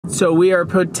So we are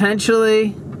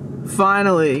potentially,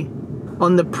 finally,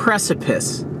 on the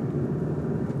precipice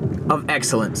of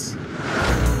excellence.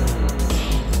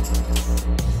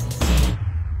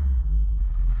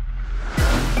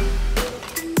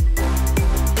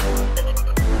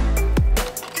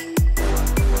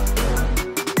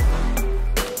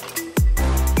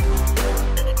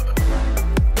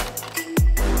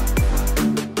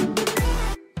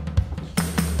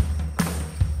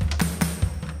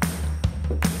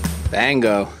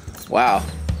 Bango. Wow.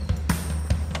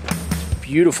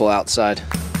 Beautiful outside.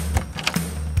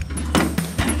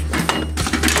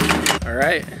 All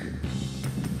right.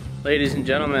 Ladies and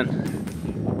gentlemen,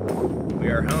 we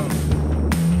are home.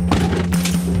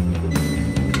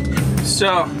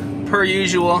 So, per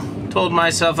usual, told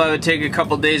myself I would take a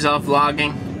couple days off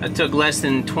vlogging. I took less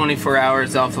than 24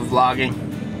 hours off of vlogging.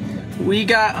 We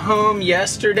got home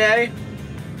yesterday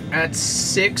at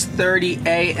 6:30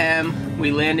 a.m.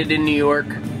 We landed in New York.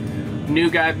 New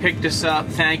guy picked us up.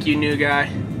 Thank you, new guy.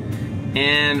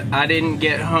 And I didn't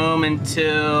get home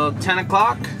until 10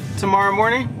 o'clock tomorrow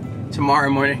morning.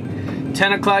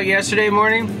 10 o'clock yesterday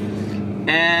morning.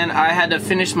 And I had to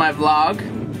finish my vlog.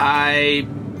 I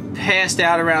passed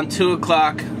out around 2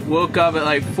 o'clock. Woke up at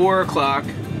like 4 o'clock.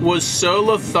 Was so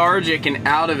lethargic and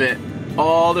out of it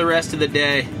all the rest of the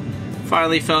day.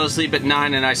 Finally fell asleep at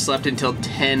 9 and I slept until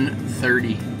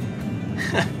 10:30.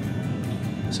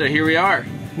 So here we are.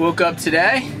 Woke up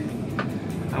today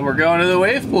and we're going to the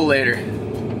wave pool later.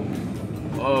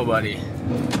 Whoa, buddy.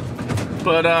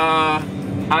 But I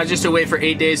was just away for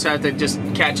 8 days, so I have to just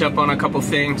catch up on a couple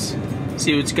things,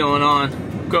 see what's going on,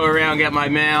 go around, get my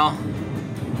mail,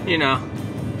 you know,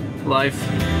 life.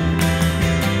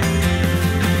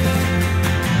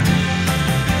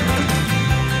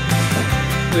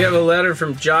 We have a letter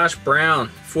from Josh Brown,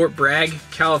 Fort Bragg,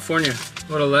 California.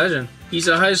 What a legend. He's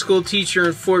a high school teacher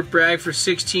in Fort Bragg for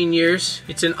 16 years.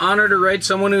 It's an honor to write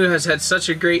someone who has had such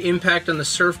a great impact on the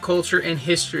surf culture and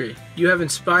history. You have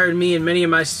inspired me and many of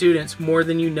my students more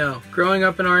than you know. Growing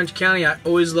up in Orange County, I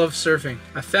always loved surfing.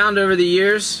 I found over the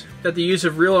years that the use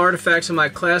of real artifacts in my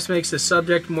class makes the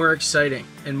subject more exciting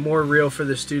and more real for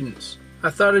the students. I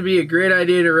thought it'd be a great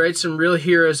idea to write some real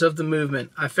heroes of the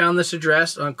movement. I found this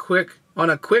address on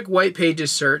a quick white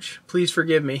pages search. Please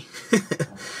forgive me.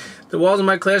 The walls of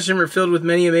my classroom are filled with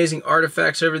many amazing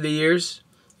artifacts over the years.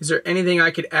 Is there anything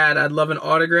I could add? I'd love an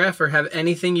autograph or have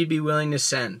anything you'd be willing to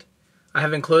send. I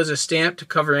have enclosed a stamp to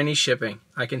cover any shipping.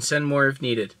 I can send more if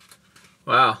needed.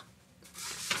 Wow.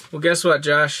 Well, guess what,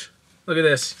 Josh? Look at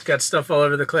this. It's got stuff all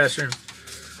over the classroom.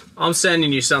 I'm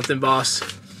sending you something, boss.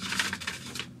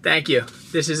 Thank you.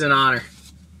 This is an honor.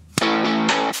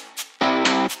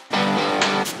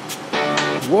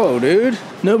 Whoa, dude.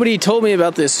 Nobody told me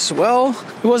about this swell.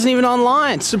 It wasn't even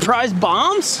online. Surprise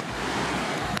bombs?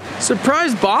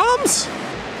 Surprise bombs?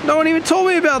 No one even told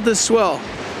me about this swell.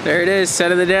 There it is,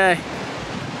 set of the day.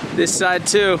 This side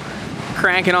too.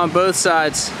 Cranking on both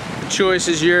sides. The choice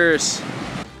is yours.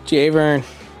 Javern,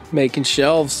 making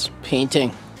shelves,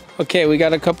 painting. Okay, we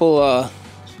got a couple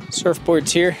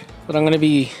surfboards here that I'm gonna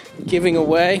be giving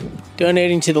away,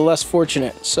 donating to the less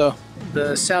fortunate. So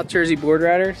the South Jersey board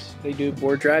riders, they do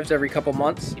board drives every couple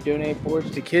months. You donate boards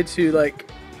to kids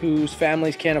whose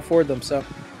families can't afford them. So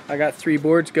I got 3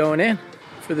 boards going in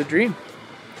for the dream.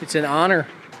 It's an honor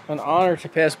to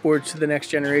pass boards to the next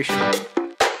generation.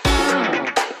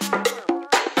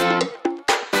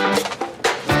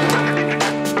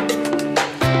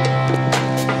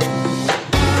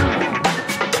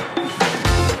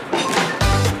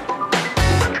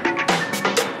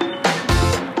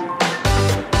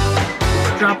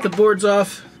 Drop the boards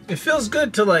off. It feels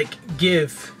good to like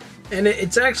give, and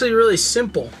it's actually really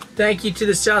simple. Thank you to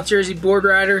the South Jersey board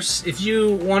riders. If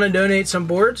you want to donate some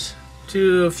boards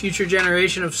to a future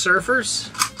generation of surfers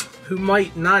who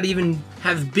might not even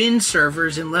have been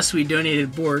surfers unless we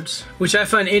donated boards, which I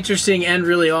find interesting and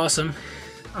really awesome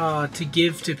to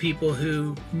give to people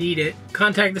who need it,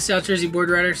 contact the South Jersey board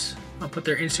riders. I'll put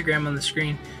their Instagram on the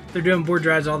screen. They're doing board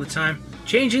drives all the time.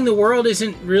 Changing the world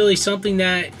isn't really something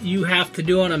that you have to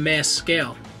do on a mass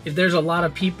scale. If there's a lot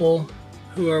of people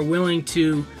who are willing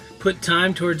to put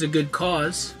time towards a good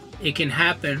cause, it can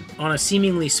happen on a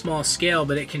seemingly small scale,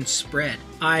 but it can spread.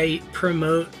 I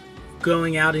promote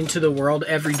going out into the world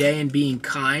every day and being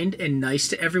kind and nice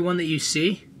to everyone that you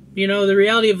see. You know, the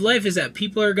reality of life is that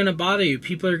people are going to bother you.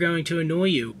 People are going to annoy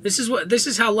you. This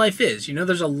is how life is. You know,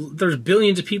 there's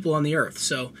billions of people on the earth.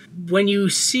 So when you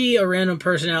see a random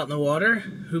person out in the water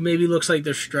who maybe looks like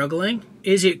they're struggling,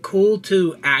 is it cool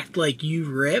to act like you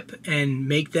rip and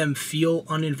make them feel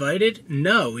uninvited?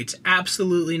 No, it's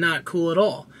absolutely not cool at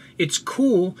all. It's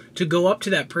cool to go up to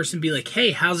that person and be like,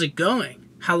 hey, how's it going?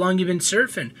 How long you been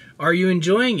surfing? Are you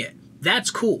enjoying it? That's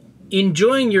cool.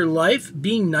 Enjoying your life,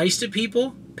 being nice to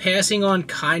people, passing on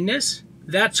kindness,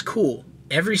 that's cool.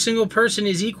 Every single person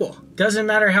is equal. Doesn't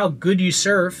matter how good you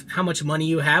surf, how much money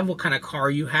you have, what kind of car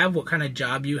you have, what kind of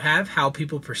job you have, how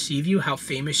people perceive you, how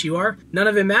famous you are. None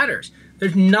of it matters.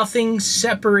 There's nothing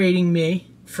separating me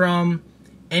from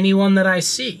anyone that I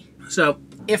see. So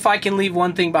if I can leave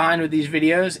one thing behind with these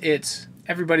videos, it's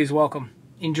everybody's welcome.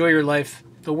 Enjoy your life.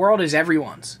 The world is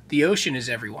everyone's. The ocean is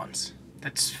everyone's.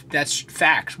 That's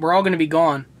facts. We're all going to be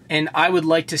gone. And I would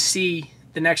like to see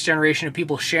the next generation of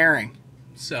people sharing.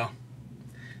 So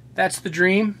that's the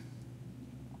dream.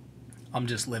 I'm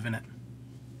just living it.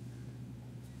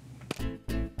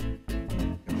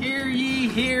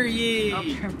 Hear ye,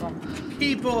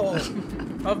 people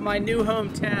of my new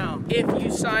hometown. If you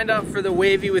signed up for the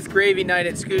Wavy with Gravy night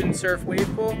at Scoot and Surf Wave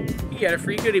Pool, you got a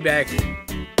free goodie bag.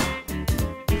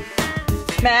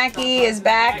 Mackie is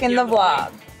back in the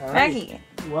vlog. Right. Mackie.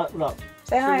 What up?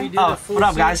 Say hi. What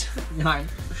up, guys? Hi.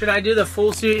 Should I do the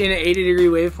full suit in an 80-degree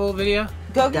wave pool video?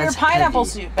 Go get your pineapple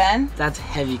suit, Ben. That's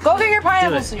heavy. Go get your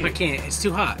pineapple suit. I can't. It's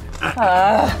too hot.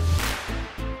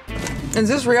 Is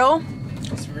this real?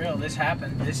 It's real. This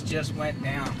happened. This just went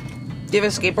down. Do you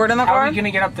have a skateboard in the How car? are we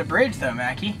gonna get up the bridge though,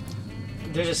 Mackie?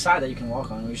 There's a side that you can walk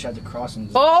on. We just have to cross and.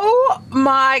 Oh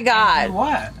my Do God.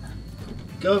 what?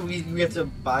 Go. We have to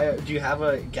buy. Do you have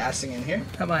a gas thing in here?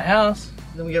 At my house.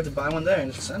 Then we have to buy one there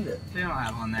and just send it. They don't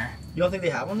have one there. You don't think they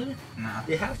have one there? No.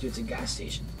 They have to. It's a gas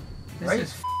station. This Right?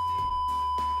 is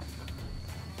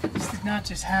This did not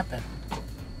just happen.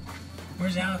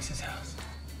 Where's Alex's house?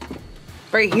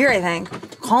 Right here, I think.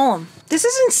 Call him. This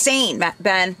is insane,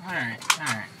 Ben. Alright.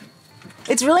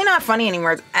 It's really not funny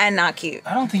anymore and not cute.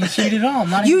 I don't think it's cute at all.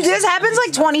 This happens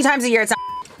like 20 times a year. It's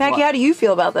not. Mackie, What? how do you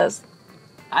feel about this?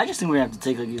 I just think we have to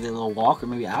take like either a little walk or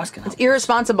maybe Alex can help. It's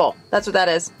irresponsible. That's what that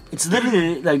is. It's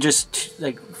literally like just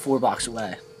like 4 blocks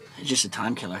away. It's just a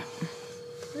time killer.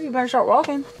 You better start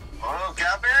walking. Hello,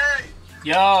 Cappy!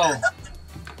 Yo,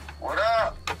 What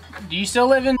up? do you still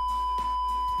live in?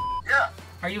 Yeah,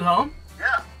 Are you home?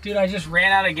 yeah. Dude, I just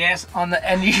ran out of gas on the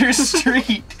end of your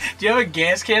street. Do you have a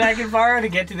gas can I can borrow to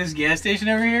get to this gas station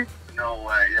over here? No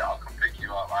way. Yeah, I'll come pick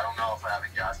you up. I don't know if I have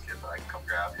a gas kit, but I can come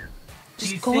grab you.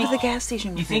 Just go to the gas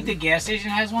station. You think the gas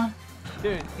station has one?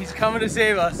 Dude, he's coming to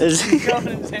save us. He's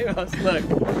coming to save us. Look.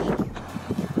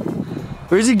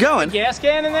 Where's he going? Gas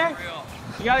can in there?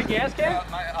 You got a gas can?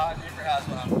 My neighbor has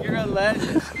one. You're a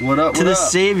legend. What up? To the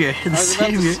savior. To the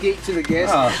savior. skate to the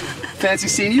gas station. Fancy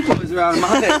seeing you boys around in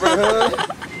my neighborhood.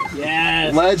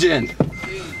 Yes. Legend.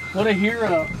 What a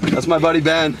hero. That's my buddy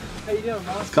Ben. How you doing,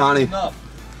 Mom? Connie. That's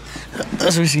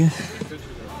what we see.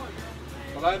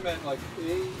 But I meant like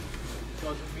A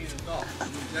doesn't mean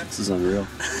enough. This is unreal.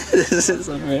 This is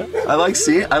unreal. I like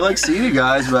seeing you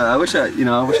guys, but I wish I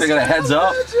got a heads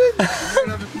up.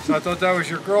 So I thought that was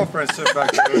your girlfriend sitting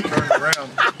back there turning around.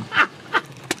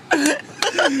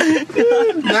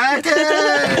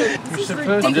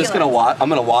 I'm just gonna watch. I'm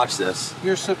gonna watch this.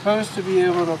 You're supposed to be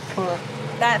able to put...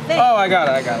 That thing. Oh, I got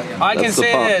it. I can That's the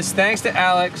say pump. this, thanks to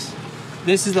Alex,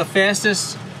 this is the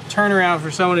fastest turnaround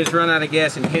for someone who's run out of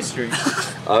gas in history.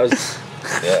 Yeah.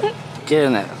 Get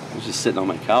in there. I was just sitting on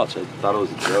my couch. I thought it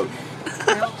was a joke.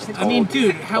 I mean,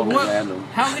 dude, how random.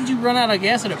 could you run out of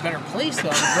gas at a better place though,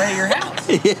 right at your house?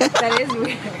 That is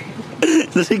weird.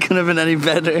 This couldn't have been any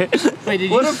better. Wait,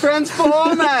 did What you? are friends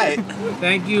for, mate?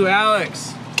 Thank you,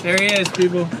 Alex. There he is,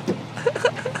 people.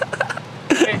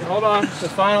 Hey, hold on. The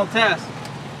final test.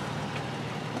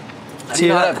 I do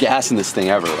not have gas in this thing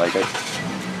ever. Like,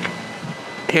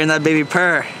 Hearing that baby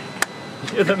purr.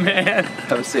 You're the man.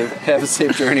 have a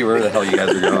safe journey wherever the hell you guys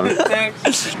are going.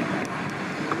 Thanks.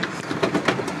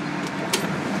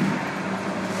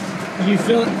 Can you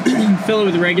fill it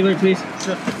with regular, please?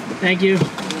 Sure. Thank you.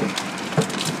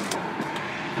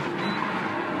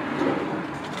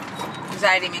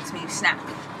 Anxiety makes me snap.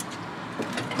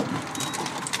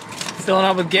 Filling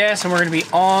up with gas, and we're gonna be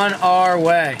on our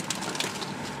way.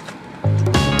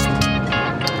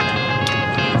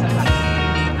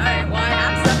 Alright, well, I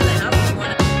have something else you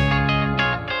want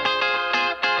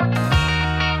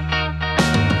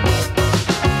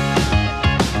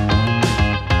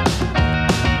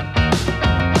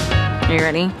to... You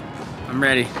ready? I'm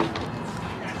ready.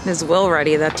 Is Will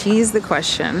ready? That teased the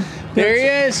question. There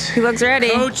he is. He looks ready.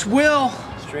 Coach Will.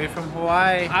 Straight from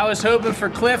Hawaii. I was hoping for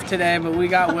Cliff today, but we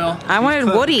got Will. I wanted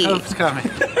Woody. Cliff's coming.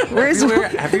 Where's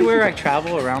Everywhere I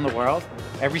travel around the world,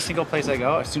 every single place I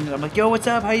go, as soon as I'm like, yo, what's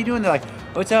up? How you doing? They're like,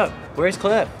 what's up? Where's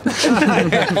Cliff?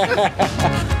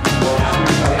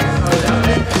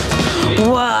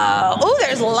 Whoa. Oh,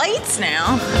 there's lights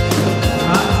now.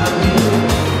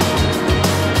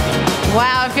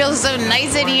 Wow, it feels so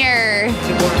nice in here. Yeah.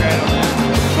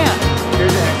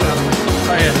 Here's the XL.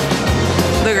 Oh, yeah.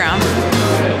 The ground.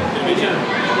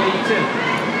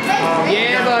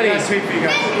 Yeah, buddy.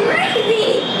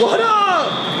 What up?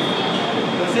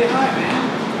 Say hi, man.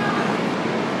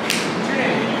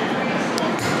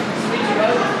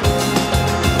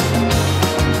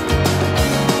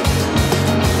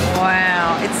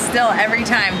 Wow. It still every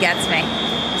time gets me.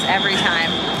 Just every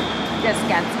time. Just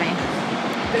gets me.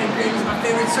 Ben Graves is my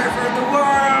favorite surfer in the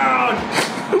world.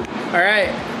 All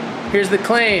right. Here's the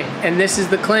claim, and this is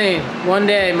the claim. One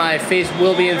day my face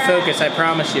will be in focus, I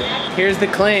promise you. Here's the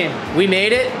claim. We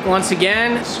made it, once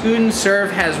again. Scoot and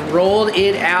Surf has rolled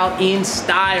it out in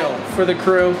style for the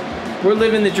crew. We're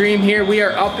living the dream here. We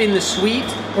are up in the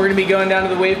suite. We're gonna be going down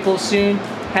to the wave pool soon,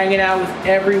 hanging out with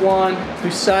everyone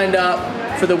who signed up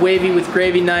for the Wavy with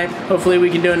Gravy night. Hopefully we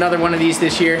can do another one of these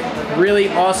this year. Really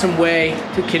awesome way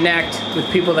to connect with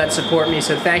people that support me.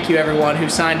 So thank you everyone who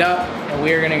signed up. And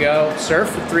we are gonna go surf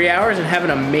for 3 hours and have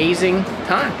an amazing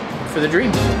time for the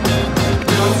dream.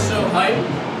 I'm so hyped.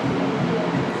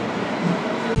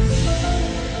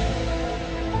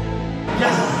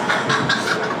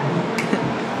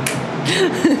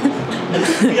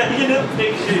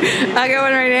 I'll get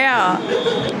one right now.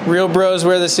 Real bros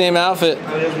wear the same outfit.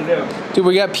 Oh, yes, we do. Dude,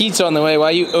 we got pizza on the way. Why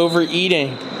are you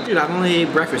overeating? Dude, I've only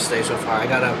ate breakfast today so far. I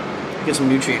gotta get some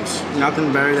nutrients.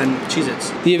 Nothing better than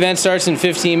Cheez-Its. The event starts in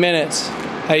 15 minutes.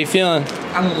 How you feeling?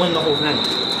 I'm gonna win the whole thing.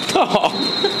 Oh,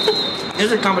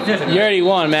 It's a competition. you already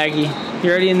won, Maggie.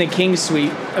 You're already in the King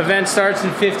Suite. Event starts in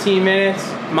 15 minutes.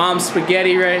 Mom's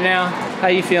spaghetti right now. How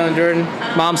you feeling, Jordan?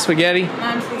 Mom's spaghetti?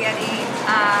 Mom's spaghetti.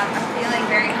 I'm feeling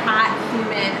very hot,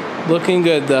 humid. Looking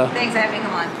good though. Thanks for having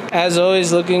come on. As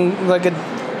always, looking like a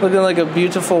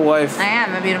beautiful wife. I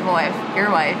am a beautiful wife.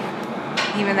 Your wife.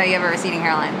 Even though you have a receding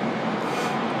hairline.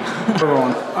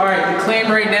 All right, the claim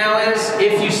right now is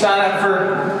if you sign up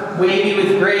for Wavy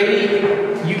with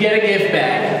Gravy, you get a gift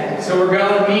bag. So we're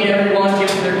going to meet everyone, give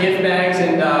them their gift bags,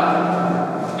 and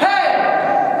hey!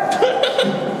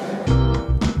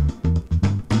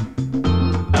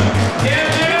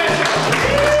 Yeah, dude!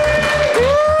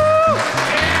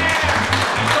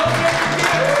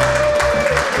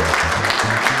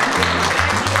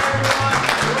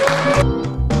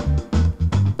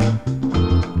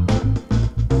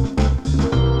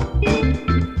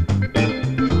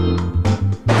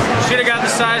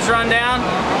 Size rundown.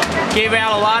 Gave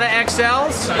out a lot of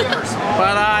XLs,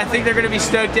 but I think they're going to be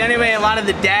stoked anyway. A lot of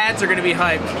the dads are going to be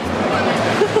hyped.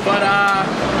 But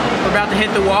we're about to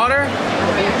hit the water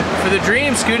for the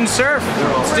dream, Scoot and Surf.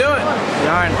 Let's do it.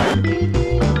 Darn.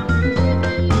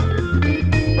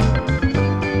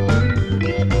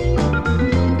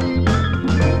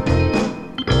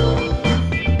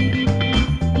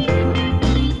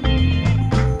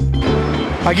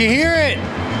 I can hear it.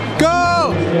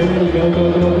 Go!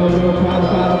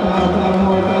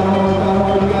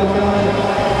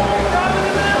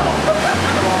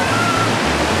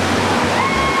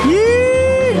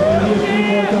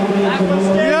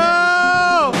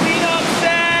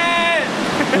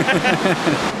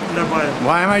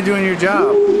 Why am I doing your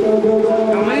job?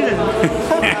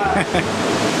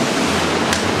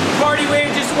 Party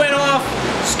wave just went off.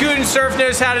 Scoot and Surf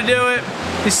knows how to do it.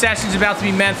 This session's about to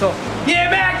be mental. Yeah,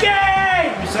 Mackie!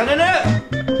 You setting it?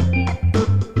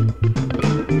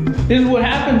 This is what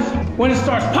happens when it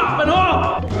starts popping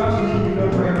off.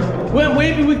 When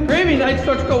Wavy with Gravy night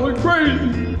starts going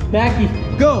crazy. Mackie,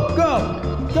 go,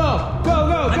 go, go, go,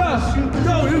 go, go,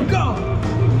 go, dude, go.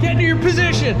 Get into your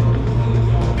position.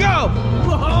 Go,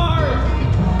 hard.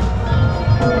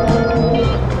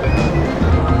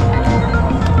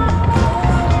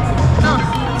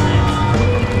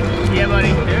 Yeah,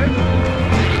 buddy. Dude.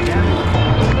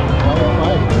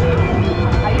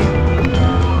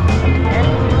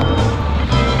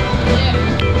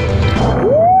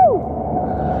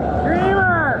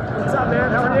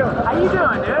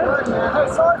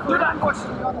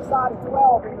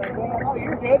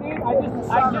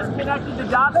 I just connected the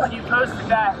dots when you posted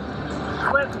that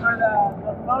clip or the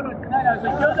photo tonight. I was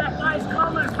like, yo, that guy's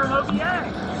coming from OBA.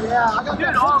 Yeah, I got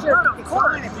dude, all good, of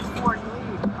course. Before you leave.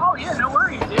 Oh yeah, no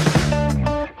worries, dude.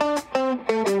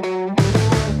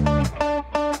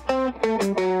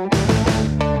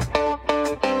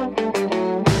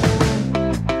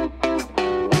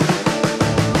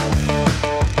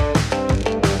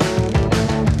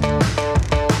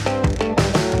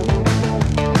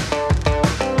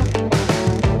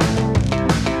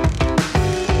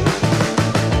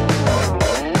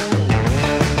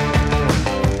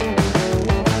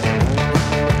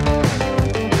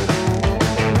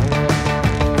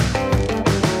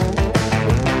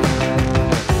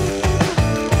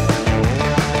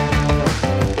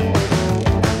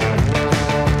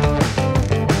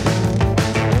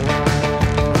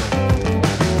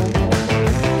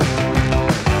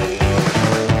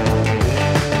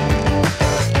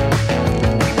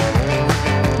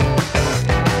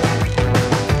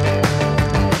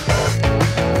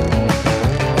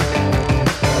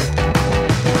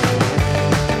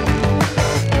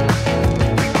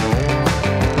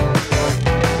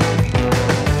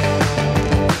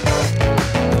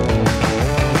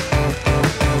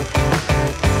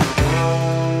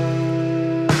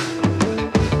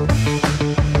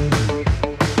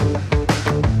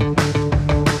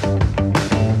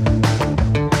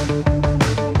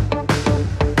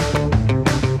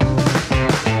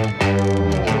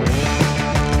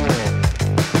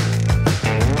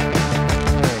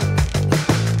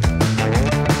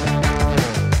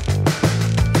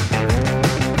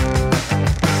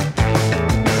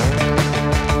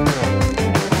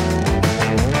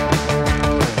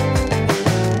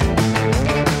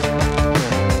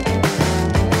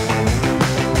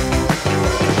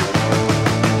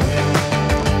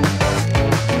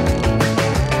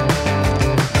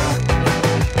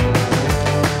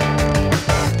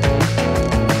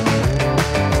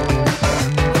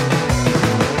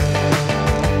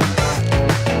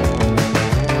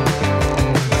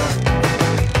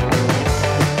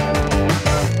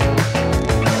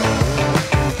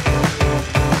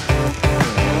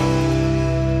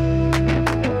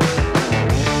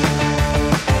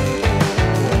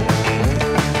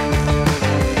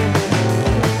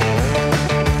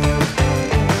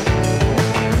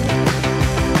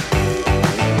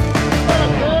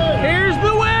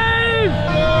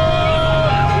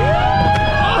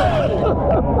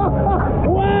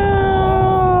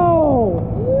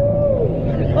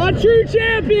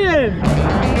 in.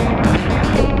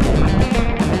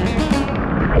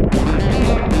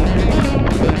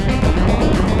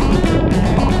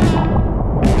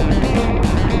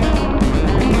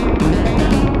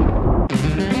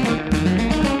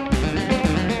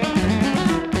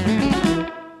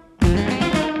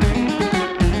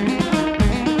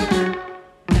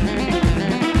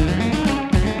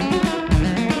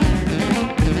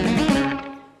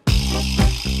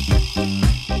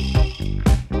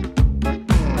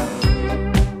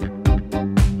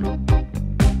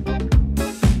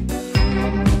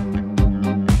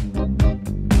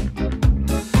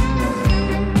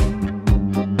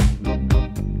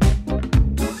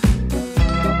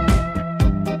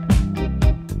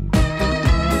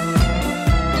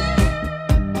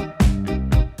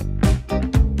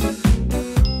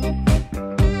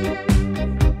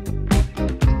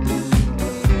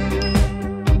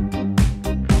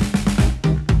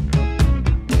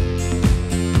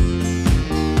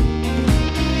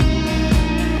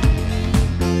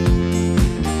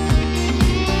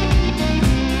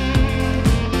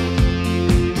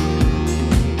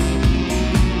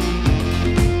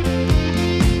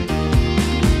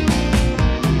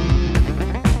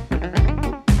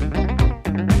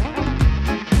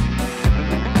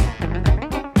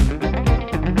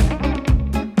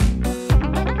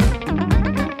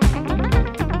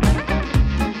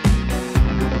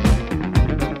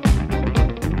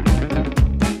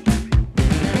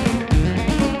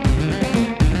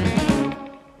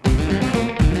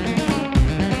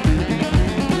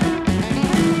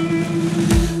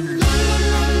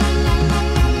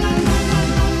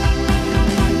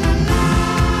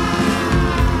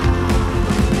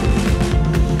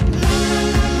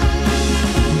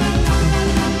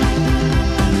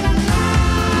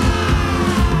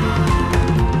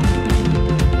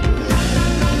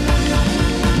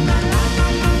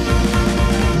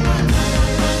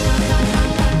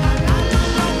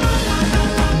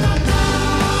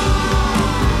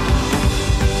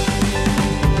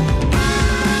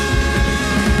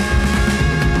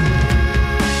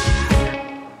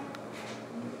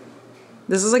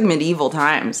 This is like medieval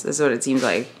times. This is what it seems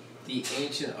like. The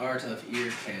ancient art of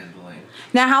ear candling.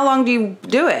 Now, how long do you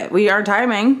do it? We are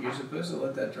timing. You're supposed to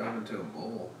let that drop into a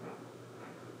bowl.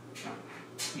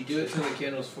 You do it till the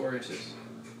candle's 4 inches.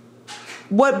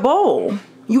 What bowl?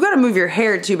 You gotta move your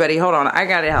hair too, buddy. Hold on, I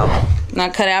gotta help.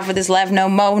 Not cut out for this life, no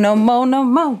mo, no mo, no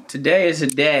mo. Today is a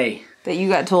day That you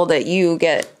got told that you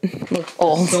get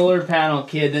old. solar panel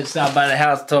kid that stopped by the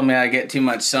house told me I get too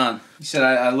much sun. He said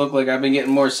I look like I've been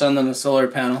getting more sun than the solar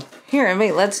panel. Here,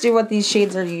 wait, let's do what these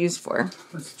shades are used for.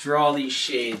 Let's draw these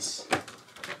shades.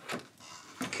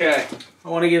 Okay, I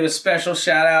want to give a special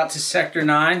shout out to Sector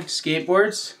 9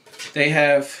 Skateboards. They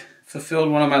have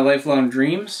fulfilled one of my lifelong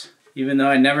dreams, even though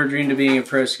I never dreamed of being a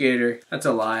pro skater. That's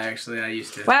a lie, actually. I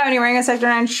used to. Wow, and you're wearing a Sector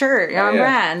 9 shirt. You're on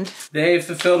brand. They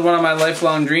fulfilled one of my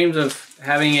lifelong dreams of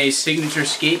having a signature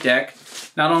skate deck.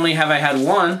 Not only have I had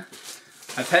one,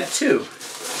 I've had two.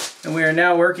 And we are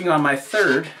now working on my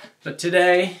third. But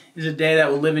today is a day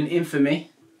that will live in infamy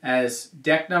as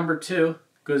deck number 2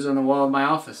 goes on the wall of my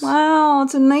office. Wow,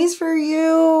 it's nice for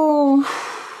you.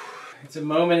 It's a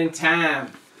moment in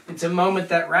time. It's a moment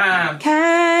that rhymes.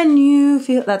 Can you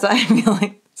feel? That's what I feel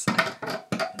like.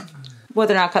 What,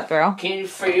 they're not cut through? Can you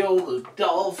feel the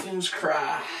dolphins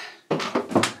cry?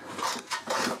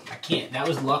 I can't. That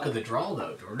was luck of the draw,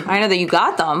 though, Jordan. I know that you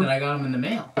got them. That I got them in the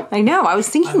mail. I know. I was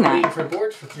thinking I've been that. waiting for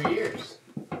boards for 3 years.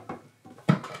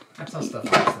 That's how stuff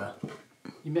works, though.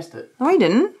 You missed it. No, I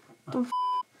didn't. Oh.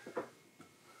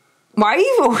 Why do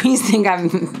you always think I'm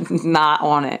not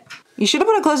on it? You should have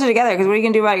put it closer together, because what are you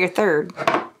going to do about your third?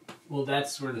 Well,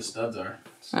 that's where the studs are.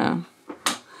 Oh.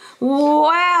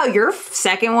 Wow, your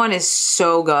second one is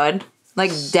so good.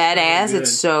 Like, dead ass, good.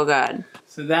 it's so good.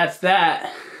 So that's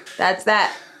that. That's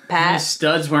that, These Pat.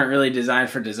 studs weren't really designed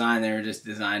for design. They were just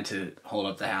designed to hold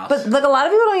up the house. But, like, a lot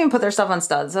of people don't even put their stuff on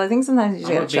studs, so I think sometimes you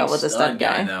just I'm a gotta chill big with the stud stud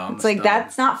guy, guy. though. I'm It's a like, stud.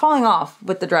 that's not falling off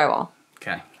with the drywall.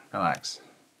 Okay, relax.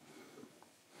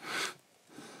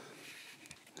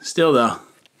 Still, though,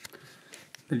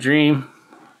 the dream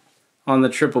on the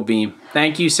triple beam.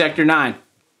 Thank you, Sector 9.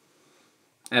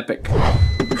 Epic.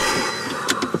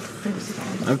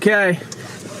 Okay.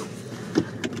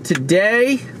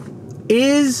 Today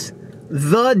is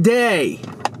the day.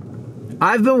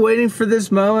 I've been waiting for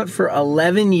this moment for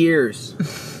 11 years.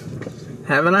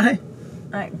 Haven't I?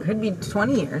 It could be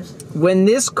 20 years. When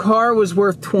this car was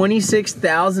worth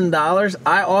 $26,000,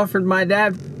 I offered my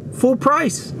dad full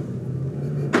price.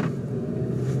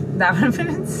 That would have been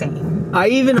insane. I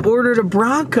even ordered a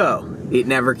Bronco. It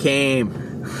never came.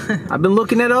 I've been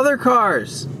looking at other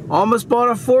cars. Almost bought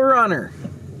a 4Runner.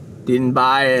 Didn't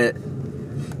buy it.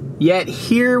 Yet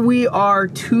here we are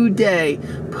today,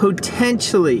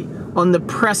 potentially on the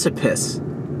precipice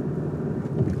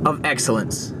of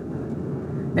excellence.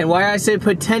 And why I say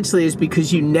potentially is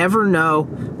because you never know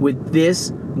with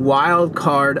this wild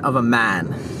card of a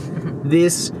man.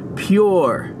 This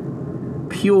pure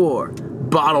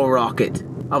bottle rocket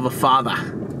of a father.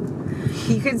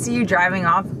 He could see you driving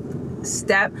off,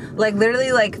 step, like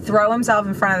literally like throw himself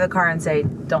in front of the car and say,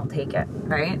 don't take it,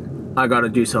 right? I gotta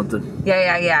do something.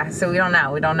 Yeah. So we don't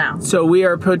know. So we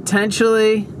are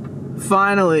potentially,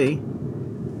 finally,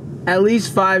 at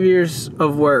least 5 years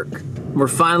of work. We're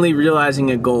finally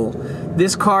realizing a goal.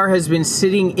 This car has been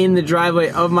sitting in the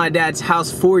driveway of my dad's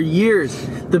house for years.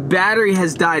 The battery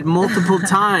has died multiple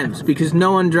times because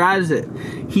no one drives it.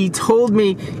 He told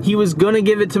me he was gonna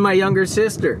give it to my younger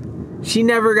sister. She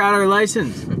never got her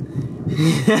license.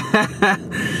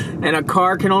 And a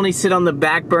car can only sit on the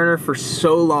back burner for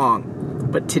so long.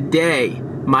 But today,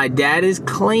 my dad is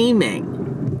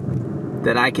claiming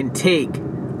that I can take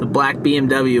the black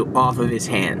BMW off of his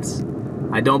hands.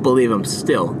 I don't believe him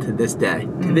still to this day,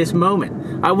 to this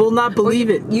moment. I will not believe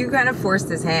it. You kind of forced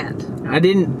his hand. I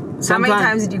didn't. How many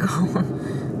times did you call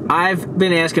him? I've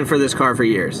been asking for this car for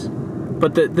years.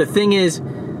 But the thing is,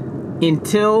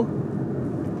 until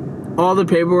all the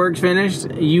paperwork's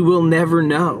finished, you will never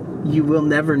know. You will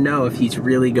never know if he's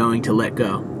really going to let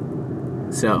go.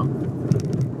 So,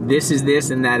 this is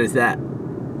this and that is that.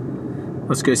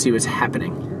 Let's go see what's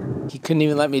happening. He couldn't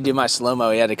even let me do my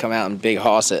slow-mo. He had to come out and big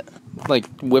hoss it. Like,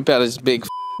 whip out his big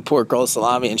pork roll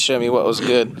salami and show me what was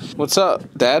good. What's up,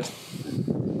 Dad?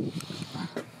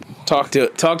 Talk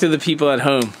to the people at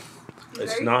home.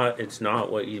 It's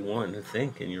not what you want to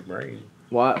think in your brain.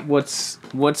 What's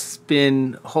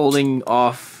been holding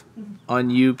off on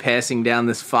you passing down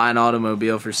this fine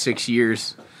automobile for 6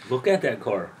 years? Look at that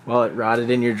car. Well, it rotted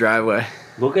in your driveway.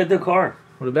 Look at the car.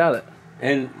 What about it?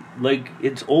 And like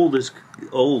it's old as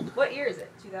old. What year is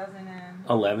it?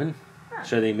 2011.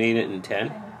 So they made it in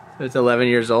 10. So it's 11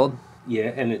 years old?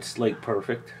 Yeah, and it's like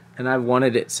perfect. And I've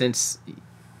wanted it since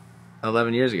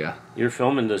 11 years ago. Your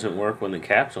filming doesn't work when the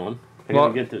cap's on. I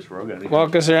gotta get this rug out of here.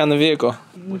 Walk us around the vehicle.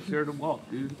 What's there to walk,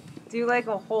 dude? Do like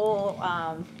a whole,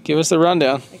 give us the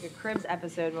rundown. like a Cribs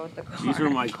episode with the car. These are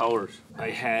my colors. I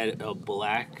had a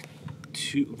black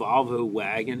Volvo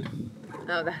wagon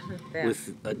Oh, that's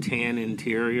with a tan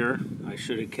interior. I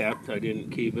should have kept. I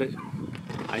didn't keep it.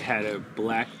 I had a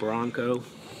black Bronco,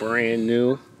 brand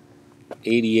new,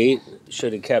 88.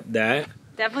 Should have kept that.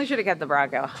 Definitely should have kept the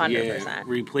Bronco, 100%. Yeah,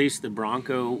 replaced the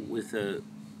Bronco with a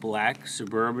black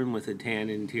Suburban with a tan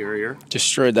interior.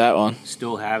 Destroyed that one.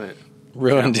 Still have it.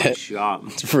 Ruined it. Shop.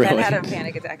 It's ruined. Ben had a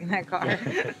panic attack in that car.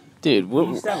 Dude, We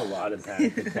used to have a lot of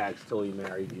panic attacks till he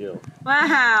married you.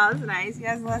 Wow, that's nice. He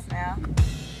has less now.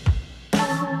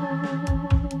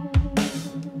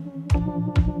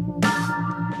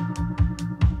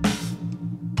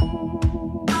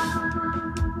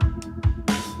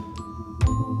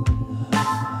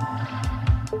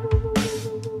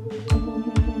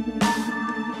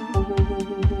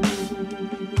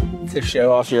 To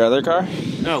show off your other car?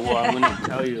 No, well, I'm going to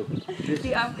tell you.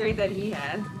 The upgrade that he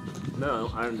had. No,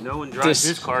 no one drives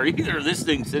this car either. This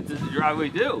thing sits in the driveway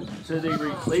too. So they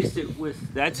replaced it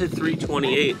with, that's a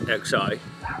 328 XI.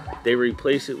 They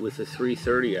replaced it with a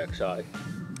 330 XI.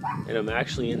 And I'm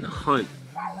actually in the hunt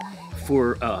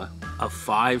for a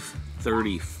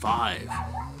 535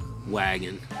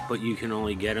 wagon, but you can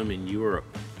only get them in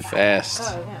Europe. Fast.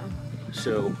 Oh, yeah.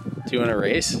 So, do you want to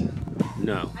race?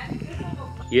 No.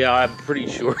 Yeah, I'm pretty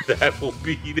sure that will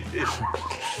beat it.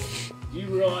 Do you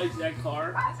realize that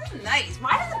car? This is nice.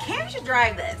 Why does Cam should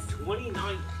drive this?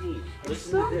 2019.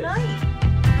 Listen So to this. nice.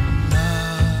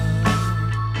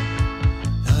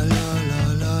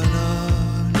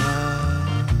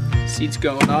 Seats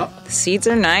going up. Seats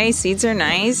are nice. Seats are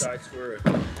nice. I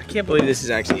can't believe this is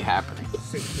actually happening.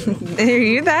 Are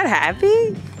you that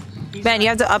happy? Ben, you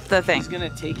have to up the thing. He's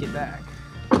gonna take it back.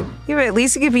 Yeah, but at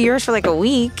least it could be yours for like a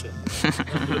week.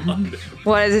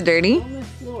 What, is it dirty?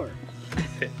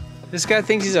 This guy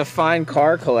thinks he's a fine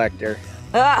car collector.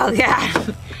 Oh, yeah.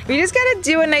 We just gotta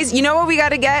do a nice, you know what we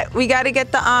gotta get? We gotta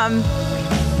get the,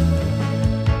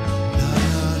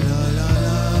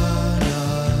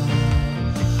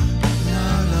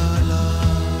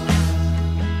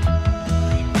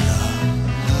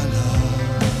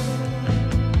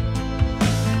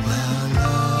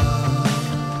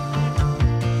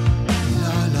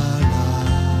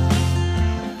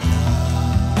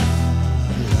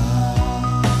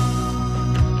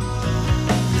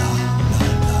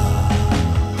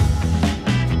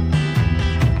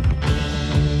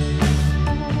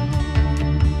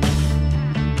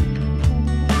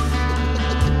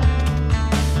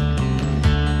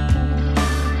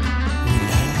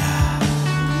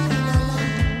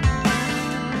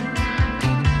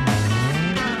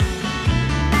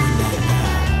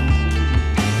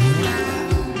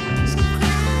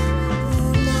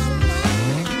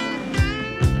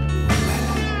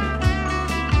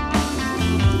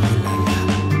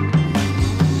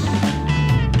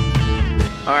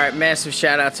 massive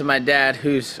shout out to my dad,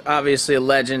 who's obviously a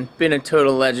legend, been a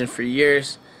total legend for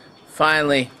years.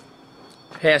 Finally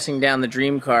passing down the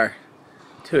dream car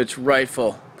to its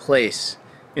rightful place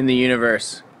in the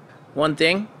universe. One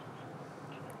thing,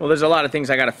 well, there's a lot of things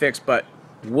I gotta fix, but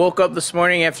woke up this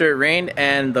morning after it rained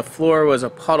and the floor was a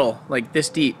puddle like this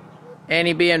deep.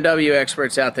 Any BMW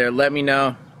experts out there, let me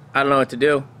know. I don't know what to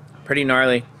do. Pretty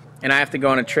gnarly. And I have to go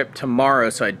on a trip tomorrow,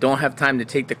 so I don't have time to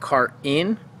take the car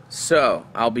in. So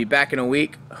I'll be back in a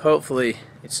week. Hopefully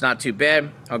it's not too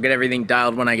bad. I'll get everything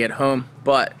dialed when I get home.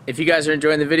 But if you guys are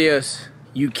enjoying the videos,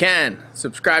 you can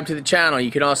subscribe to the channel.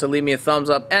 You can also leave me a thumbs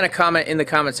up and a comment in the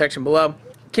comment section below.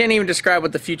 Can't even describe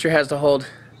what the future has to hold.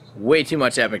 Way too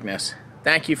much epicness.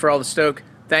 Thank you for all the stoke.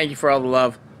 Thank you for all the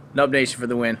love. NUB Nation for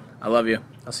the win. I love you.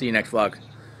 I'll see you next vlog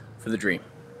for the dream.